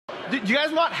Do you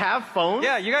guys not have phones?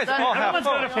 Yeah, you guys all have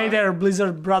phones. Hey there,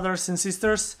 Blizzard brothers and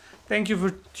sisters. Thank you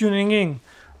for tuning in.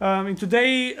 In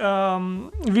today's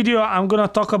video, I'm gonna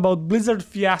talk about Blizzard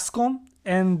Fiasco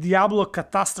and Diablo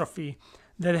Catastrophe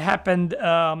that happened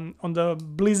on the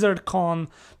BlizzardCon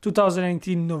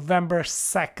 2018, November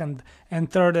 2nd and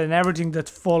 3rd, and everything that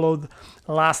followed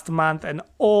last month. And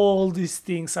all these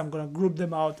things, I'm gonna group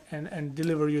them out and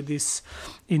deliver you this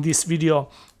in this video.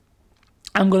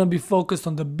 I'm gonna be focused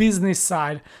on the business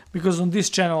side because on this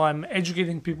channel I'm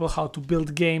educating people how to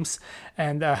build games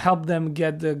and help them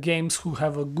get the games who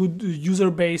have a good user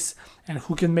base and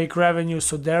who can make revenue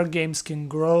so their games can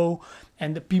grow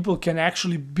and the people can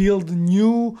actually build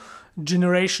new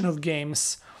generation of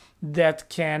games that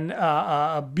can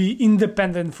be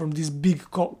independent from these big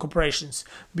corporations,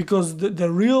 because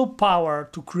the real power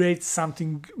to create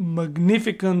something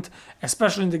magnificent,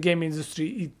 especially in the game industry,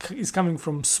 it is coming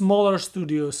from smaller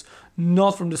studios,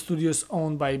 not from the studios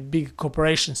owned by big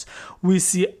corporations. We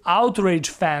see outrage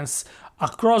fans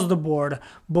across the board,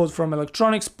 both from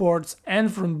electronic sports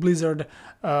and from Blizzard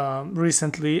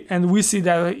recently, and we see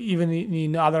that even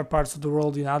in other parts of the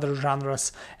world, in other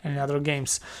genres and in other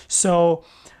games. So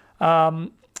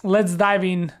let's dive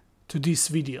in to this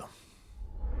video.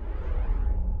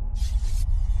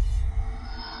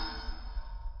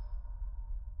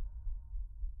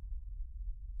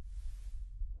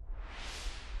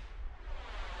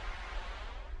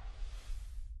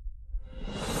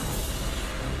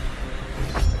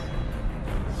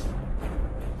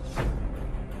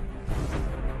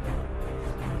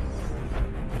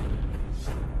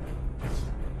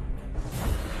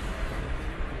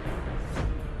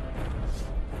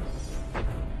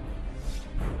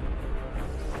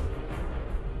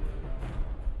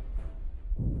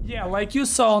 Yeah, like you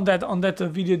saw on that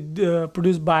video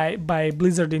produced by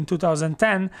Blizzard in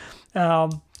 2010,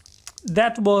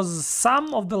 that was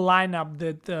some of the lineup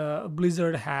that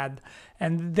Blizzard had,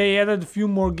 and they added a few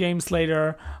more games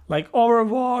later, like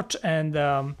Overwatch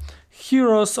and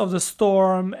Heroes of the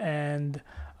Storm, and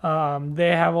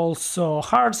they have also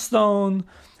Hearthstone,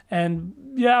 and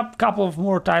yeah, a couple of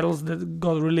more titles that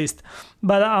got released.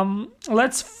 But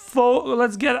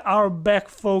let's get our back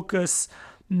focus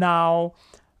now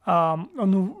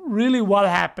on really what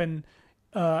happened.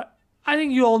 I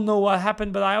think you all know what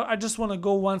happened, but I just want to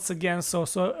go once again so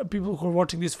people who are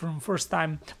watching this for the first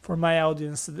time, for my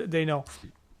audience, they know.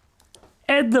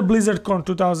 At the BlizzardCon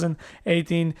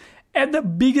 2018, at the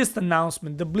biggest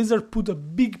announcement, the Blizzard put a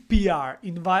big PR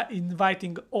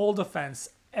inviting all the fans,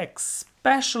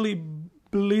 especially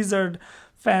Blizzard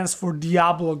fans, for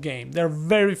Diablo game, their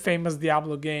very famous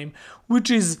Diablo game,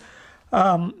 which is,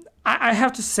 I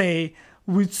have to say,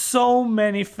 with so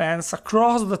many fans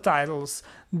across the titles,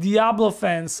 Diablo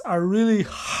fans are really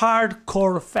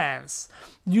hardcore fans.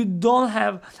 You don't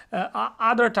have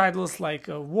other titles like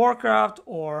Warcraft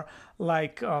or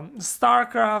like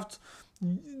Starcraft.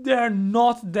 They're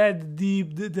not that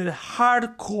deep, the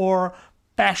hardcore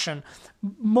passion.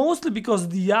 Mostly because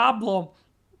Diablo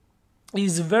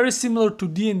is very similar to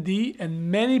D&D, and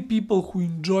many people who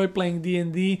enjoy playing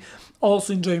D&D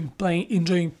also enjoying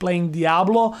playing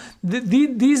Diablo.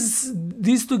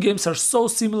 These two games are so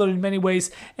similar in many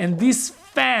ways, and these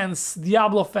fans,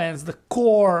 Diablo fans, the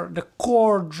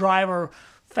core driver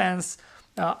fans,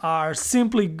 are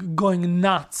simply going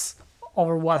nuts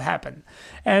over what happened.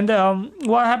 And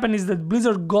what happened is that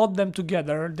Blizzard got them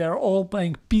together. They're all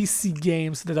playing PC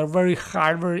games that are very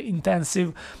hard, very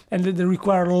intensive, and they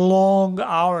require long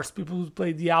hours. People who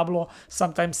play Diablo,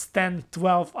 sometimes 10,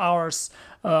 12 hours,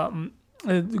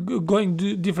 going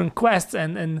to different quests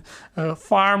and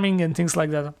farming and things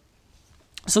like that.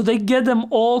 So they get them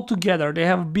all together. They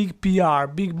have big PR,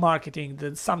 big marketing,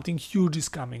 that something huge is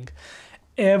coming.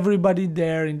 Everybody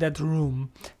there in that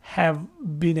room have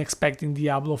been expecting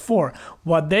Diablo 4.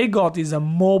 What they got is a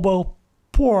mobile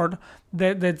port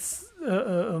that's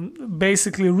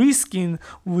basically reskin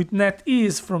with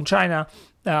NetEase from China,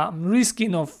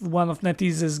 reskin of one of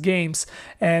NetEase's games,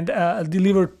 and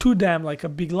delivered to them like a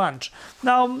big lunch.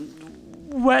 Now,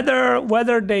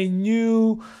 whether they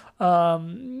knew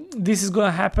this is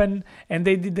gonna happen and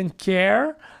they didn't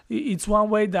care, it's one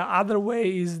way. The other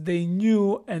way is they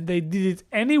knew and they did it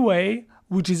anyway,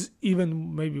 which is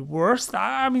even maybe worse.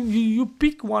 I mean, you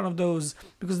pick one of those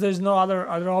because there's no other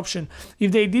option.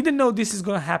 If they didn't know this is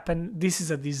gonna happen, this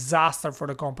is a disaster for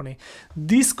the company.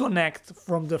 Disconnect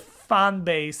from the fan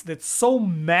base, that's so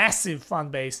massive fan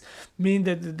base, mean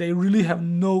that they really have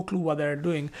no clue what they're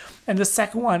doing. And the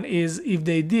second one is, if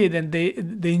they did and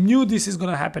they knew this is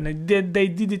gonna happen and they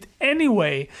did it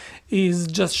anyway, is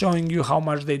just showing you how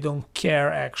much they don't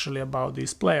care actually about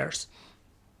these players.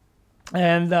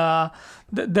 and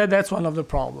that's one of the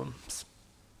problems.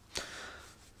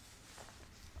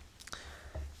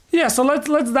 Yeah, so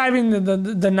let's dive into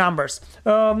the numbers.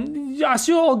 As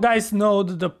you all guys know,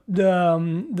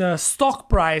 the stock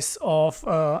price of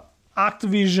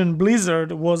Activision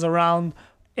Blizzard was around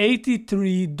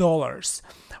 $83.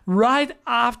 Right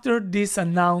after this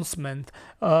announcement,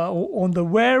 on the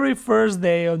very first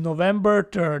day of November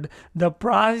 3rd, the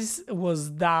price was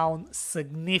down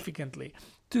significantly.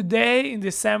 Today, in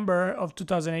December of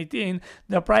 2018,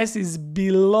 the price is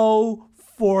below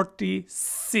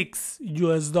 $46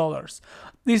 US.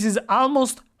 This is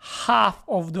almost half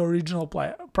of the original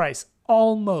price,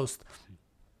 almost.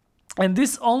 And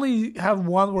this only have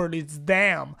one word, it's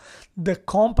damn. The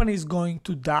company is going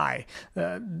to die.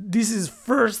 This is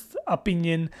first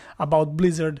opinion about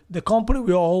Blizzard, the company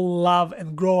we all love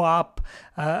and grow up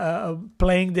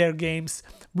playing their games.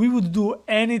 We would do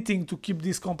anything to keep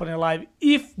this company alive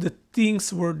if the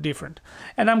things were different.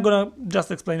 And I'm gonna just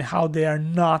explain how they are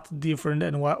not different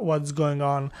and what's going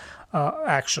on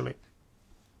actually.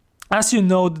 As you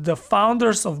know, the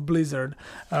founders of Blizzard,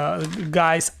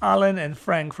 guys Alan and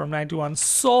Frank from 91,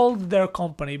 sold their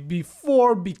company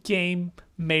before became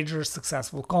major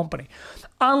successful company.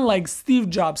 Unlike Steve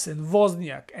Jobs and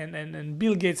Wozniak and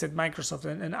Bill Gates at Microsoft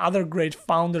and other great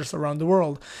founders around the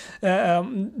world,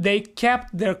 they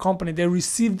kept their company. They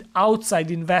received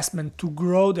outside investment to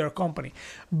grow their company.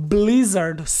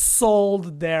 Blizzard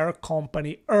sold their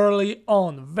company early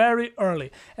on, very early,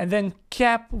 and then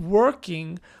kept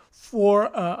working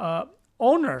for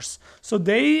owners. So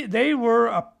they were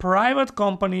a private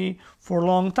company for a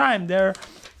long time. Their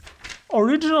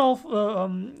original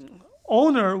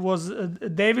owner was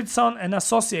Davidson and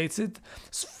Associates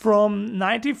from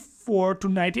 94 to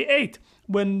 98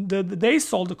 when they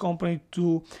sold the company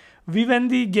to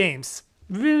Vivendi Games.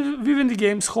 Vivendi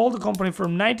Games held the company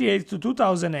from 98 to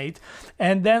 2008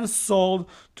 and then sold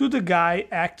to the guy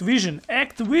Activision.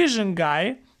 Activision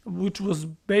guy, which was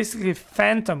basically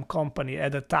Phantom Company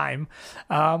at the time,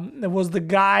 was the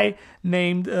guy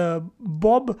named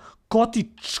Bob Kotick,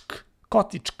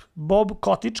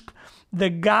 the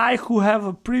guy who have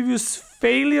a previous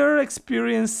failure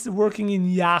experience working in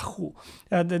Yahoo.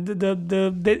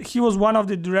 He was one of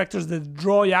the directors that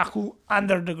draw Yahoo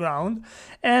under the ground,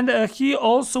 and he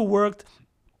also worked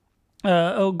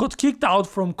got kicked out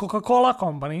from Coca-Cola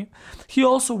company. He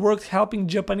also worked helping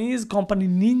Japanese company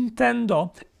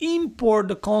Nintendo import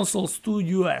the consoles to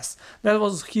US. That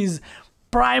was his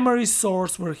primary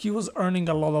source where he was earning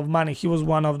a lot of money. He was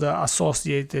one of the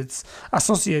associates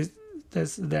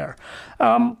there.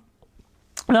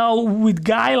 Now with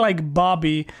guy like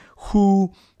Bobby,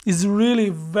 who is really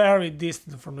very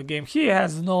distant from the game. He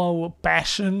has no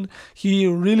passion. He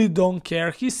really don't care.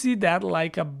 He see that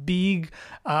like a big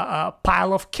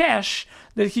pile of cash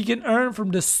that he can earn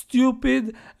from the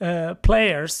stupid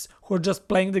players who are just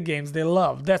playing the games they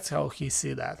love. That's how he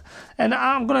see that. And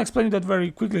I'm gonna explain that very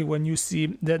quickly when you see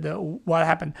what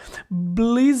happened.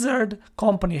 Blizzard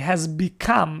company has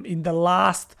become in the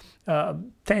last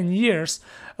 10 years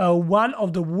one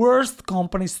of the worst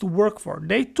companies to work for.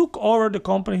 They took over the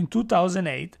company in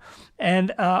 2008,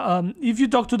 and if you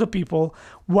talk to the people,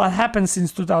 what happened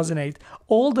since 2008,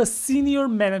 all the senior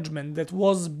management that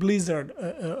was Blizzard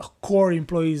core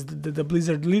employees, the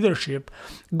Blizzard leadership,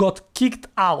 got kicked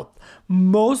out.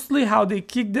 Mostly how they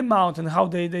kicked them out and how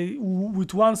they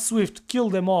with one swift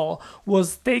killed them all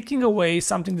was taking away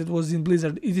something that was in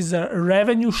Blizzard. It is a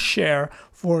revenue share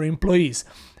for employees.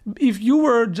 If you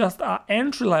were just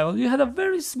entry level, you had a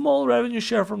very small revenue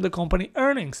share from the company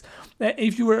earnings.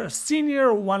 If you were a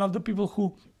senior, one of the people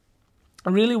who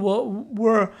really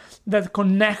were that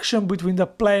connection between the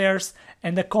players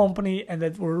and the company, and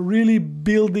that were really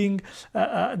building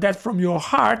that from your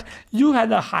heart, you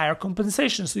had a higher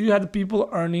compensation. So you had people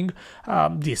earning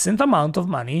decent amount of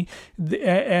money,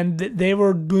 and they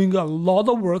were doing a lot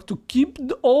of work to keep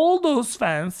all those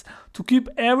fans, to keep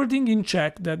everything in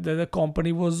check that the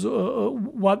company was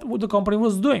what the company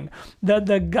was doing. That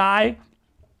the guy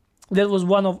that was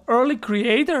one of early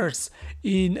creators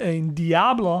in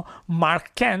Diablo,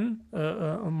 Marky,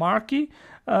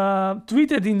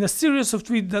 tweeted in a series of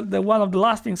tweets that one of the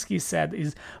last things he said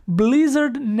is,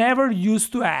 Blizzard never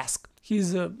used to ask.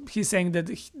 He's saying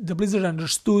that the Blizzard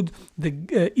understood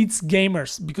its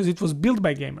gamers because it was built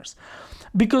by gamers.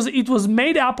 Because it was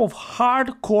made up of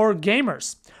hardcore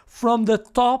gamers from the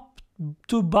top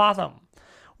to bottom.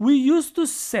 We used to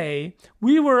say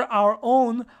we were our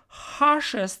own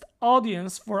harshest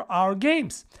audience for our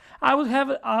games. I would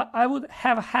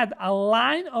have had a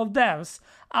line of devs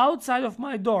outside of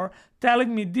my door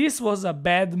telling me this was a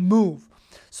bad move.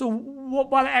 So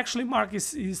what actually Mark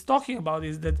is talking about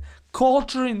is that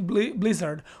culture in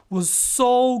Blizzard was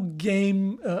so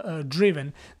game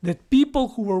driven that people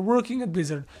who were working at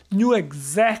Blizzard knew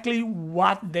exactly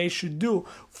what they should do.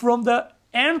 From the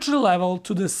entry level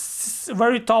to the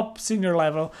very top senior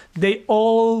level, they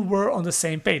all were on the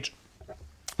same page.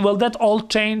 Well, that all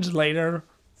changed later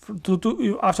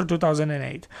after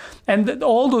 2008, and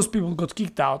all those people got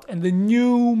kicked out, and the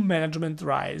new management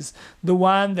rise, the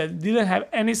one that didn't have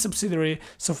any subsidiary,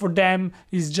 so for them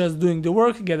is just doing the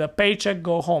work, get a paycheck,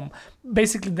 go home.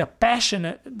 Basically the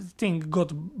passionate thing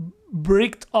got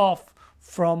bricked off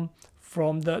from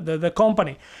the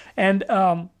company. And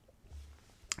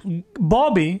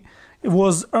Bobby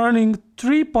was earning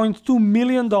 $3.2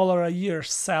 million a year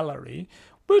salary,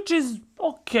 which is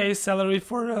okay salary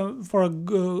for a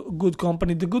good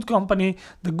company. The good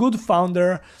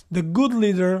founder, the good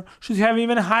leader should have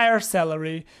even higher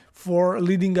salary for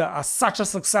leading such a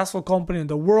successful company in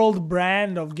the world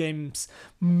brand of games.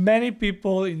 Many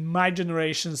people in my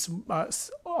generations, a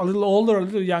little older, a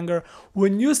little younger,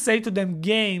 when you say to them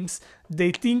games,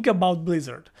 they think about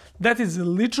Blizzard. That is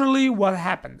literally what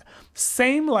happened.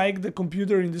 Same like the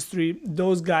computer industry,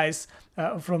 those guys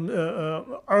from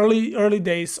early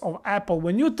days of Apple.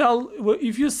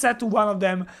 If you said to one of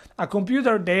them a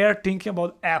computer, they are thinking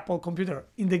about Apple computer.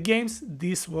 In the games,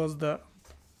 this was the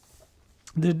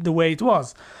way it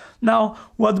was. Now,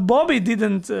 what Bobby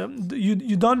didn't,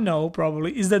 you don't know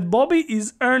probably, is that Bobby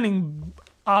is earning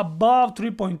above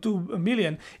 3.2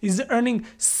 million, is earning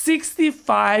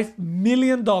 $65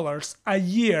 million a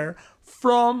year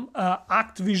from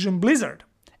Activision Blizzard.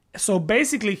 So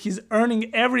basically he's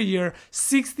earning every year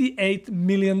 $68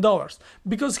 million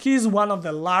because he's one of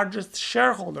the largest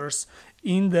shareholders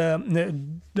in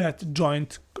that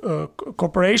joint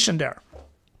corporation there.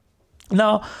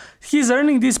 Now, he's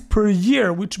earning this per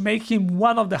year, which makes him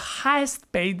one of the highest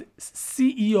paid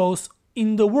CEOs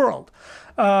in the world.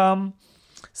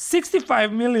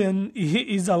 65 million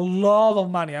is a lot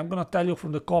of money. I'm going to tell you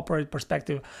from the corporate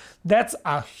perspective, that's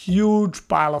a huge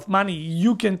pile of money.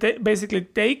 You can basically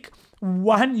take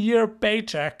 1 year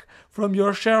paycheck from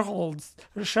your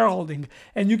shareholding,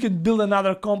 and you can build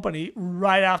another company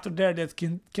right after there that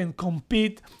can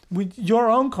compete with your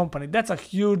own company. That's a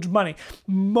huge money.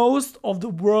 Most of the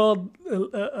world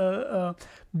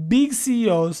big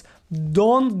CEOs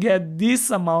don't get this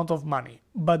amount of money,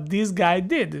 but this guy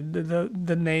did.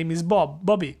 The name is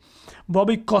Bobby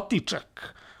Kotichek.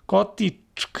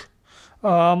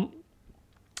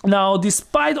 Now,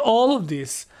 despite all of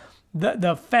this,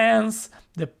 the fans,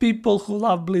 the people who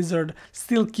love Blizzard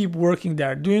still keep working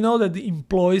there. Do you know that the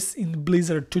employees in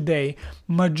Blizzard today,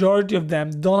 majority of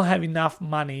them don't have enough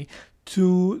money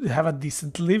to have a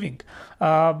decent living?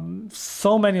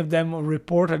 So many of them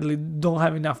reportedly don't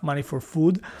have enough money for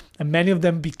food, and many of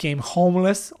them became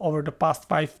homeless over the past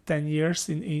 5-10 years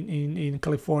in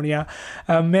California.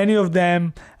 Many of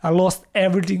them lost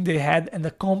everything they had, and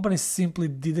the company simply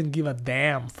didn't give a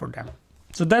damn for them.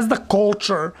 So that's the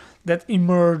culture that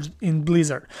emerged in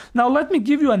Blizzard. Now let me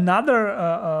give you another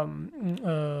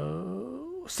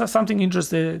something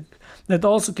interesting that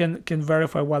also can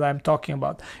verify what I'm talking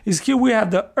about. Is here we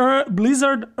have the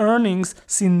Blizzard earnings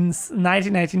since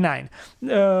 1999.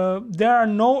 There are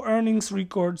no earnings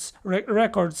records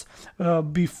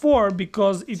before,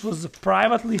 because it was a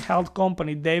privately held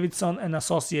company, Davidson and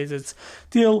Associates,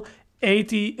 till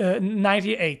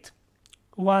 98.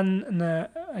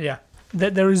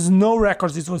 There is no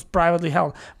records. It was privately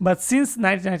held, but since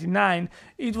 1999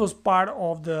 it was part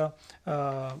of the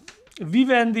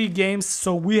Vivendi games,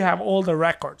 so we have all the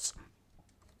records,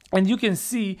 and you can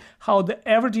see how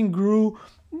everything grew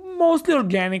mostly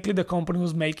organically. The company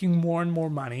was making more and more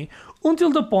money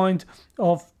until the point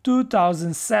of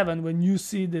 2007, when you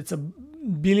see that it's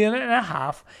 $1.5 billion,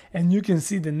 and you can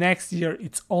see the next year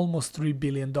it's almost $3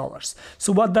 billion.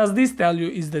 So what does this tell you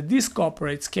is that these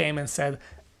corporates came and said,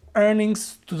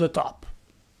 earnings to the top.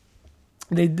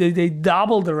 They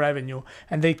double the revenue,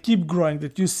 and they keep growing.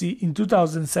 That you see in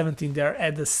 2017 they're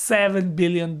at the $7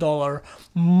 billion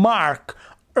mark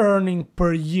earning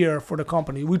per year for the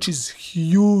company, which is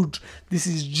huge. This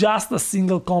is just a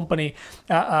single company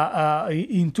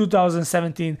in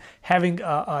 2017 having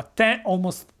a 10,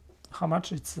 almost, how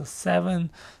much? It's a 7%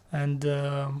 and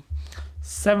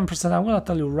 7%. I'm gonna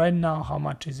tell you right now how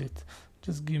much is it.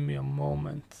 Just give me a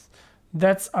moment.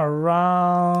 That's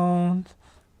around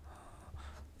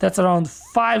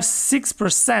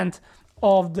 5-6%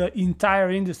 of the entire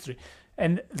industry,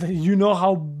 and you know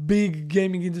how big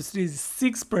gaming industry is.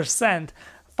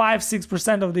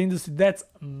 5-6% of the industry, that's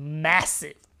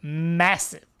massive.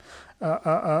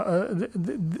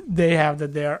 they have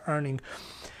that they are earning.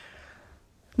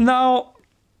 Now,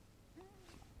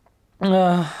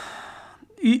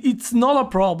 it's not a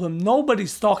problem.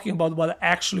 Nobody's talking about what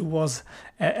actually was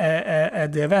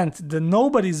at the event.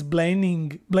 Nobody's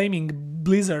blaming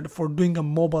Blizzard for doing a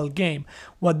mobile game.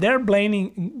 What they're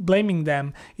blaming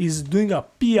them is doing a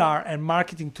PR and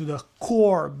marketing to the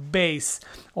core base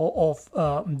of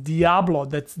Diablo.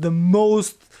 That's the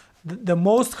most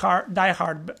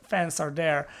diehard fans are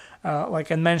there,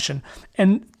 like I mentioned,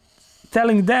 and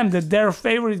telling them that their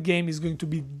favorite game is going to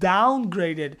be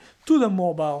downgraded to the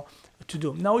mobile to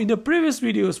do. Now, in the previous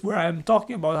videos where I'm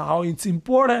talking about how it's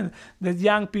important that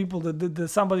young people, that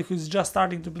somebody who's just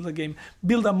starting to build a game,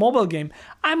 build a mobile game,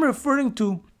 I'm referring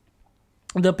to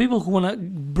the people who want to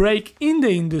break in the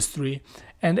industry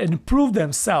and improve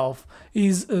themselves,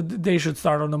 is they should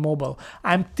start on the mobile.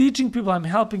 I'm teaching people, I'm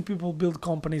helping people build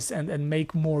companies and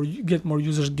make more, get more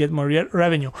users, get more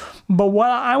revenue. But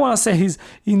what I want to say is,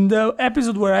 in the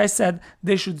episode where I said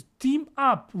they should team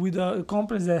up with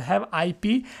companies that have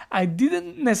IP, I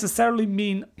didn't necessarily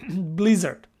mean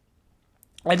Blizzard.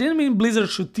 I didn't mean Blizzard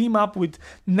should team up with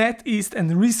NetEast and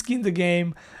reskin the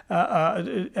game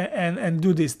and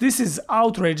do this. This is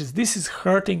outrageous. This is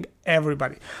hurting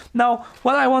everybody. Now,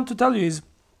 what I want to tell you is,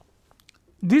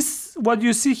 this, what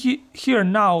you see here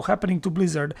now happening to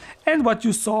Blizzard, and what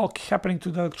you saw happening to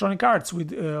the Electronic Arts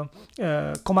with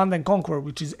Command and Conquer,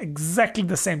 which is exactly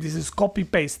the same. This is copy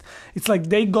paste. It's like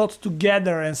they got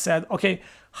together and said, okay,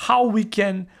 how we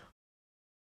can,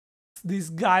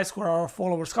 these guys who are our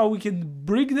followers, how we can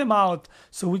bring them out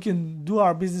so we can do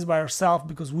our business by ourselves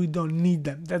because we don't need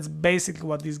them. That's basically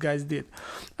what these guys did.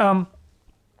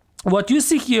 What you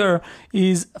see here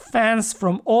is fans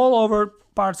from all over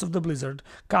parts of the Blizzard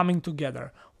coming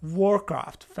together.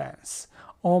 Warcraft fans.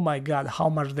 Oh my god, how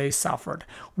much they suffered.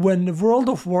 When World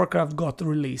of Warcraft got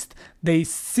released, they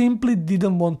simply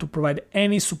didn't want to provide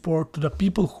any support to the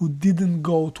people who didn't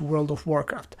go to World of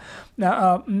Warcraft.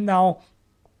 Now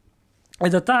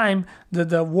at the time,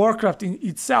 the Warcraft in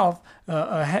itself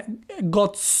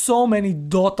got so many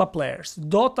Dota players.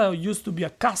 Dota used to be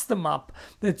a custom map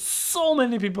that so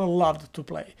many people loved to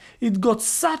play. It got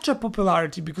such a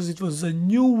popularity because it was a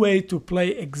new way to play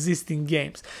existing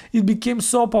games. It became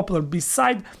so popular.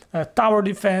 Beside Tower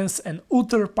Defense and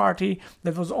Uther Party,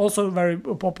 that was also very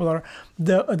popular,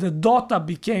 the Dota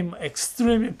became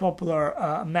extremely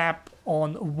popular map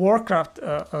on Warcraft,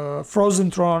 Frozen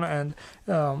Throne,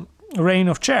 and Reign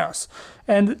of Chaos,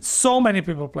 and so many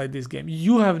people played this game.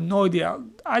 You have no idea.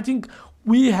 I think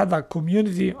we had a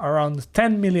community around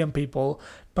 10 million people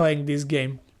playing this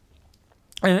game,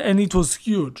 and it was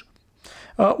huge.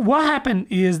 What happened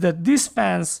is that these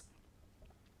fans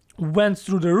went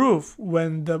through the roof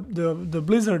when the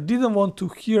Blizzard didn't want to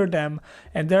hear them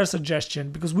and their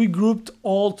suggestion, because we grouped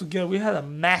all together. We had a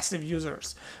massive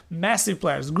users, massive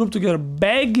players grouped together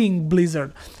begging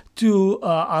Blizzard to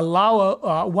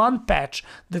allow one patch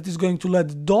that is going to let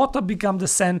Dota become the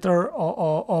center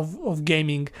of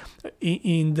gaming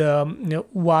in the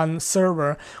one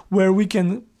server where we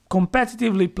can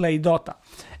competitively play Dota.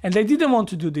 And they didn't want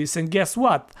to do this, and guess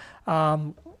what?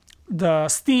 The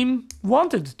Steam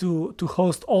wanted to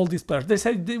host all these players. They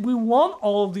said, we want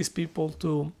all of these people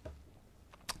to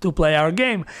play our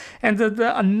game. And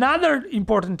another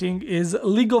important thing is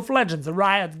League of Legends,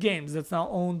 Riot Games, that's now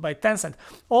owned by Tencent,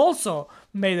 also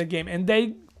made a game, and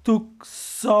they took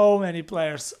so many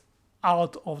players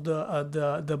out of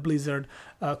the Blizzard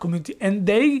community, and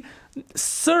they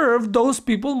serve those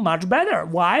people much better.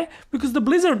 Why? Because the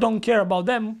Blizzard don't care about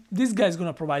them. This guy's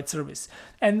gonna provide service.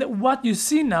 And what you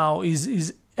see now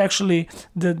is actually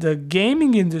the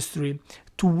gaming industry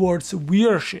towards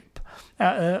viewership.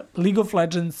 League of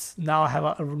Legends now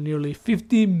have nearly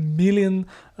 50 million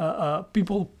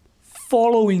people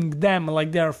following them,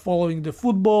 like they're following the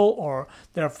football or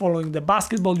they're following the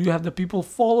basketball. You have the people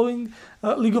following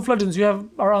League of Legends. You have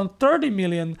around 30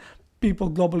 million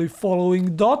people globally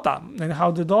following Dota and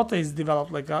how the Dota is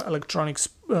developed, like an electronic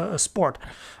sport.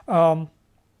 And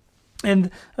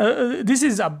this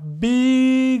is a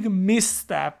big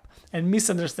misstep and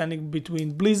misunderstanding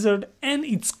between Blizzard and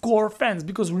its core fans,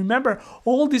 because remember,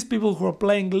 all these people who are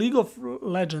playing League of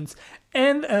Legends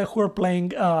and who are playing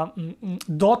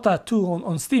Dota 2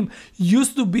 on Steam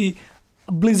used to be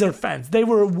Blizzard fans. They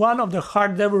were one of the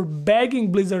they were begging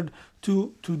Blizzard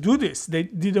to do this. They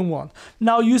didn't want.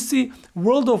 Now you see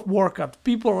World of Warcraft,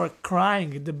 people are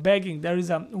crying, the begging. There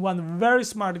is one very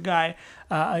smart guy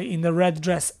in a red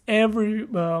dress every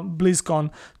BlizzCon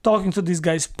talking to these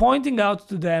guys, pointing out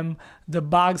to them the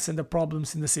bugs and the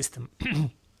problems in the system.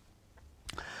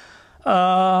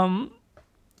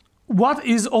 What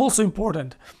is also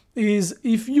important is,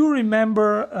 if you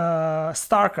remember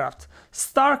Starcraft.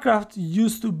 Starcraft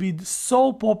used to be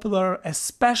so popular,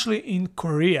 especially in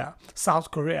Korea,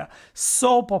 South Korea.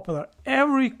 So popular.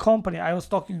 Every company, I was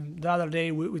talking the other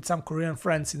day with some Korean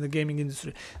friends in the gaming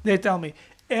industry, they tell me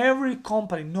every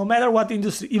company, no matter what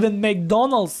industry, even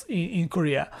McDonald's in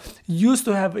Korea, used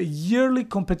to have a yearly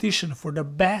competition for the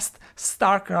best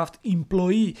Starcraft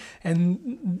employee,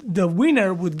 and the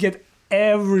winner would get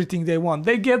everything they want.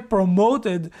 They get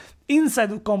promoted inside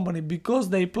the company because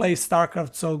they play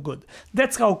StarCraft so good.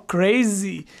 That's how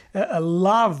crazy a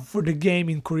love for the game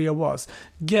in Korea was.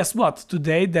 Guess what?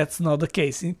 Today that's not the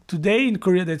case. Today in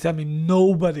Korea they tell me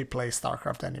nobody plays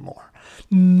StarCraft anymore.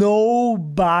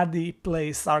 Nobody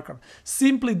plays StarCraft.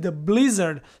 Simply the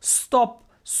Blizzard stopped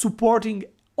supporting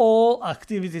all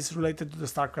activities related to the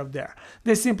StarCraft there.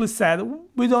 They simply said,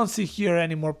 we don't see here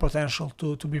any more potential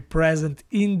to be present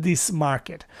in this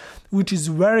market, which is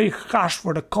very harsh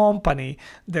for the company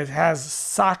that has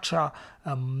such a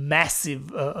massive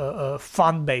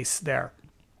fan base there.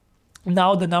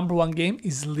 Now the #1 game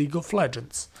is League of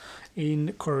Legends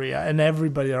in Korea, and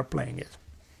everybody are playing it.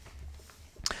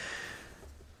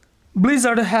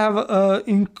 Blizzard have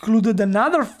included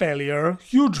another failure,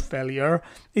 huge failure.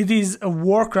 It is a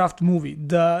Warcraft movie.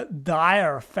 The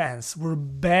dire fans were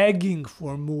begging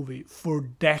for a movie for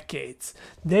decades.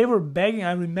 They were begging.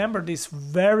 I remember this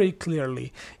very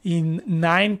clearly. In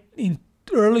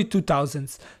early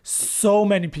 2000s, so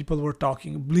many people were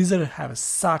talking. Blizzard have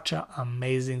such an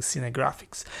amazing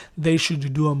cinegraphics. They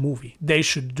should do a movie. They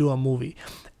should do a movie.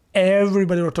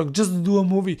 Everybody were talking, just do a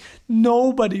movie.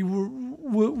 Nobody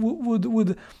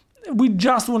would. We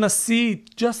just want to see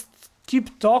it. Just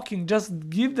keep talking. Just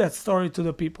give that story to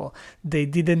the people. They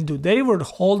didn't do. They were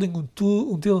holding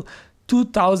until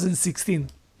 2016.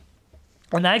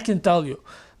 And I can tell you,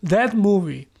 that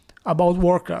movie about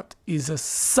Warcraft is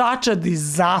such a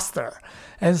disaster,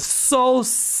 and so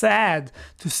sad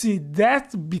to see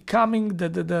that becoming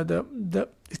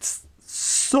it's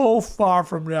so far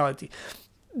from reality.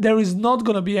 There is not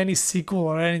going to be any sequel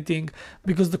or anything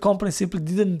because the company simply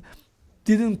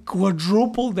didn't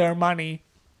quadruple their money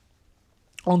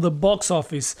on the box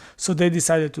office, so they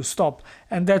decided to stop,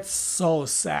 and that's so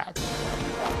sad.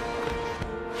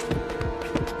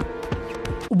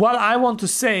 What I want to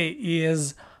say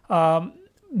is,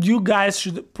 you guys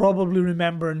should probably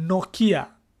remember Nokia.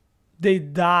 They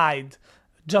died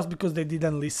just because they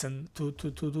didn't listen to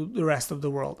the rest of the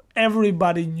world.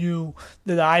 Everybody knew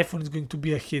that the iPhone is going to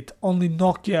be a hit. Only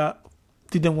Nokia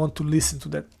didn't want to listen to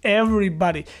that.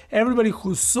 Everybody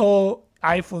who saw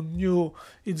iPhone knew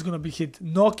it's going to be hit.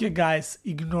 Nokia guys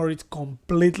ignored it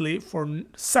completely for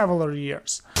several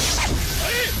years.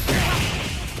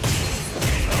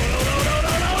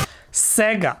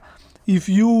 Sega. If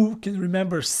you can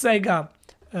remember, Sega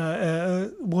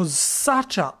was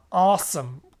such an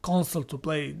awesome console to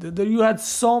play. You had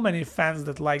so many fans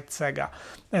that liked Sega.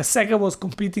 Sega was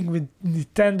competing with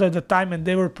Nintendo at the time, and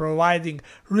they were providing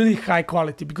really high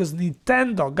quality, because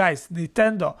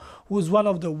Nintendo was one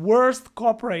of the worst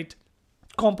corporate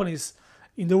companies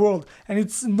in the world. And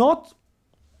it's not,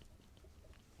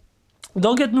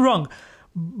 don't get me wrong,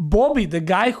 Bobby, the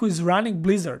guy who is running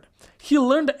Blizzard, he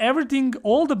learned everything,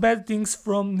 all the bad things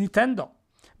from Nintendo.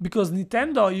 Because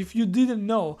Nintendo, if you didn't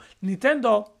know,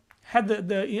 Nintendo had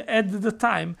at the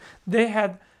time, they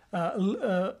had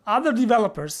other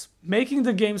developers making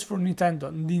the games for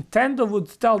Nintendo. Nintendo would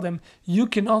tell them, you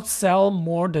cannot sell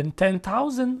more than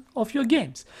 10,000 of your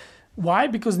games. Why?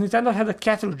 Because Nintendo had the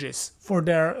cartridges for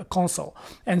their console.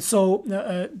 And so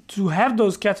to have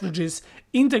those cartridges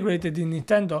integrated in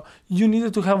Nintendo, you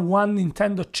needed to have one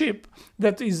Nintendo chip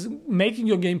that is making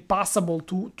your game possible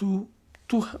to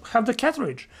have the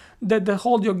cartridge that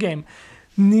hold your game.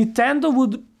 Nintendo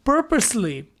would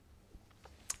purposely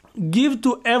give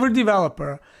to every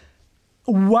developer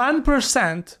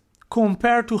 1%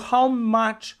 compared to how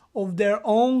much of their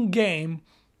own game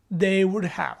they would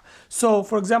have. So,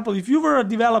 for example, if you were a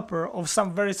developer of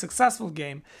some very successful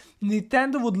game,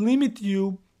 Nintendo would limit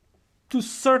you to a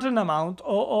certain amount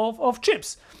of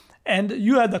chips. And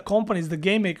you had the companies, the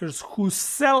game makers, who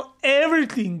sell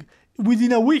everything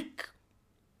within a week.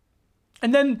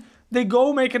 And then they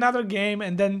go make another game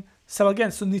and then sell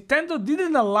again. So Nintendo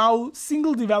didn't allow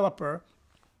single developer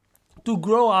to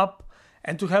grow up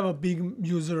and to have a big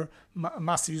user,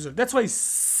 massive user. That's why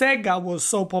Sega was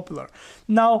so popular.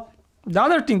 Now, the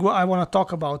other thing I want to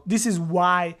talk about, this is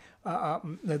why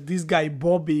that this guy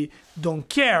Bobby don't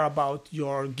care about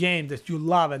your game that you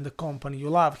love and the company you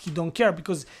love. He don't care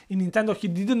because in Nintendo he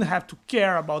didn't have to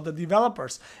care about the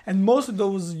developers, and most of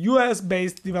those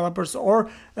US-based developers or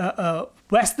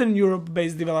Western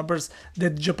Europe-based developers,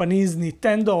 that Japanese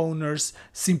Nintendo owners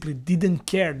simply didn't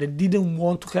care. They didn't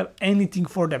want to have anything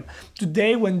for them.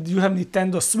 Today, when you have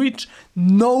Nintendo Switch,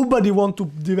 nobody wants to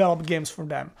develop games for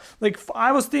them. Like,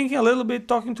 I was thinking a little bit,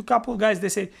 talking to a couple of guys, they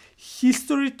say,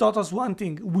 history taught us one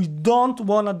thing: we don't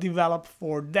want to develop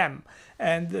for them.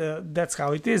 And that's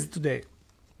how it is today.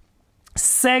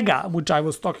 Sega, which I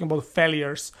was talking about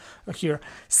failures here,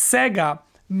 Sega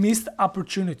missed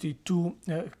opportunity to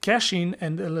cash in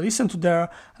and listen to their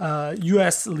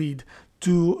US lead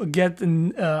to get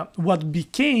what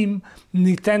became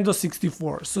Nintendo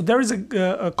 64. So there is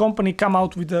a company come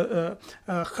out with a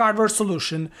hardware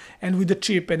solution and with a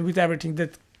chip and with everything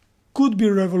that could be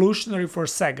revolutionary for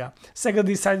Sega. Sega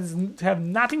decided to have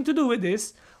nothing to do with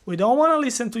this. We don't want to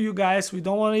listen to you guys. We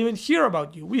don't want to even hear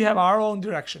about you. We have our own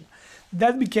direction.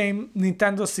 That became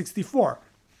Nintendo 64.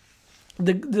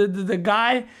 The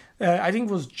guy, I think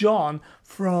it was John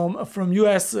from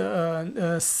US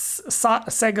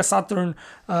Sega Saturn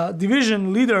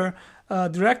division leader,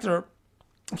 director,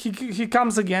 he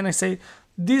comes again and say,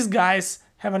 these guys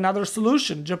have another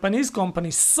solution. Japanese company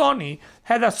Sony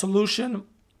had a solution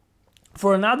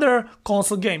for another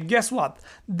console game. Guess what?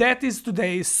 That is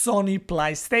today's Sony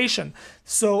PlayStation.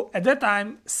 So at that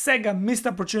time, Sega missed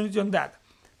opportunity on that.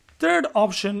 Third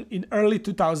option, in early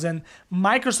 2000,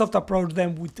 Microsoft approached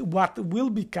them with what will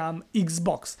become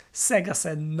Xbox. Sega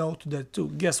said no to that too.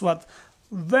 Guess what?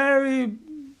 Very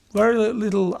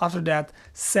little after that,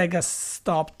 Sega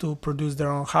stopped to produce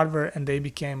their own hardware and they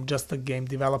became just a game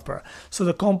developer. So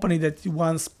the company that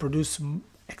once produced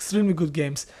extremely good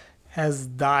games has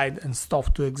died and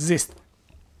stopped to exist.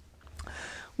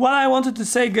 What I wanted to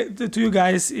say to you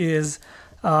guys is,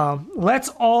 let's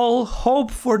all hope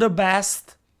for the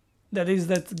best. That is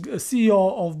that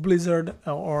CEO of Blizzard,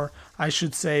 or I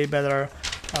should say better,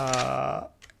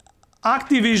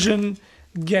 Activision,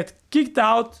 get kicked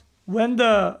out when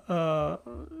the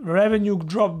revenue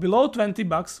dropped below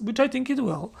 $20, which I think it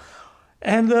will.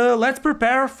 And let's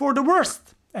prepare for the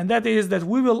worst. And that is that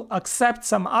we will accept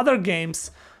some other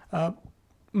games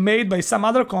made by some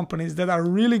other companies that are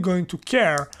really going to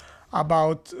care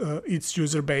about its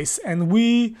user base. And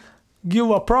we give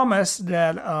a promise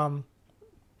that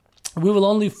we will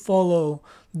only follow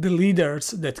the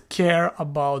leaders that care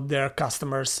about their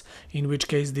customers, in which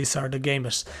case these are the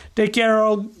gamers. Take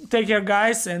care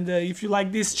guys, and if you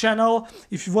like this channel,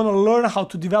 if you want to learn how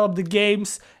to develop the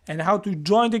games and how to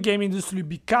join the game industry,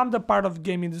 become the part of the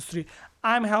game industry,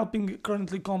 I'm helping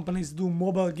currently companies do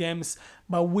mobile games,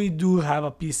 but we do have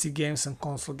a PC games and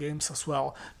console games as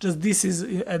well. Just this is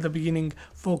at the beginning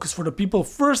focus for the people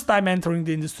first time entering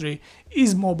the industry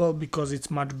is mobile because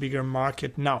it's much bigger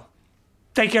market now.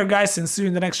 Take care guys and see you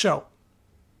in the next show.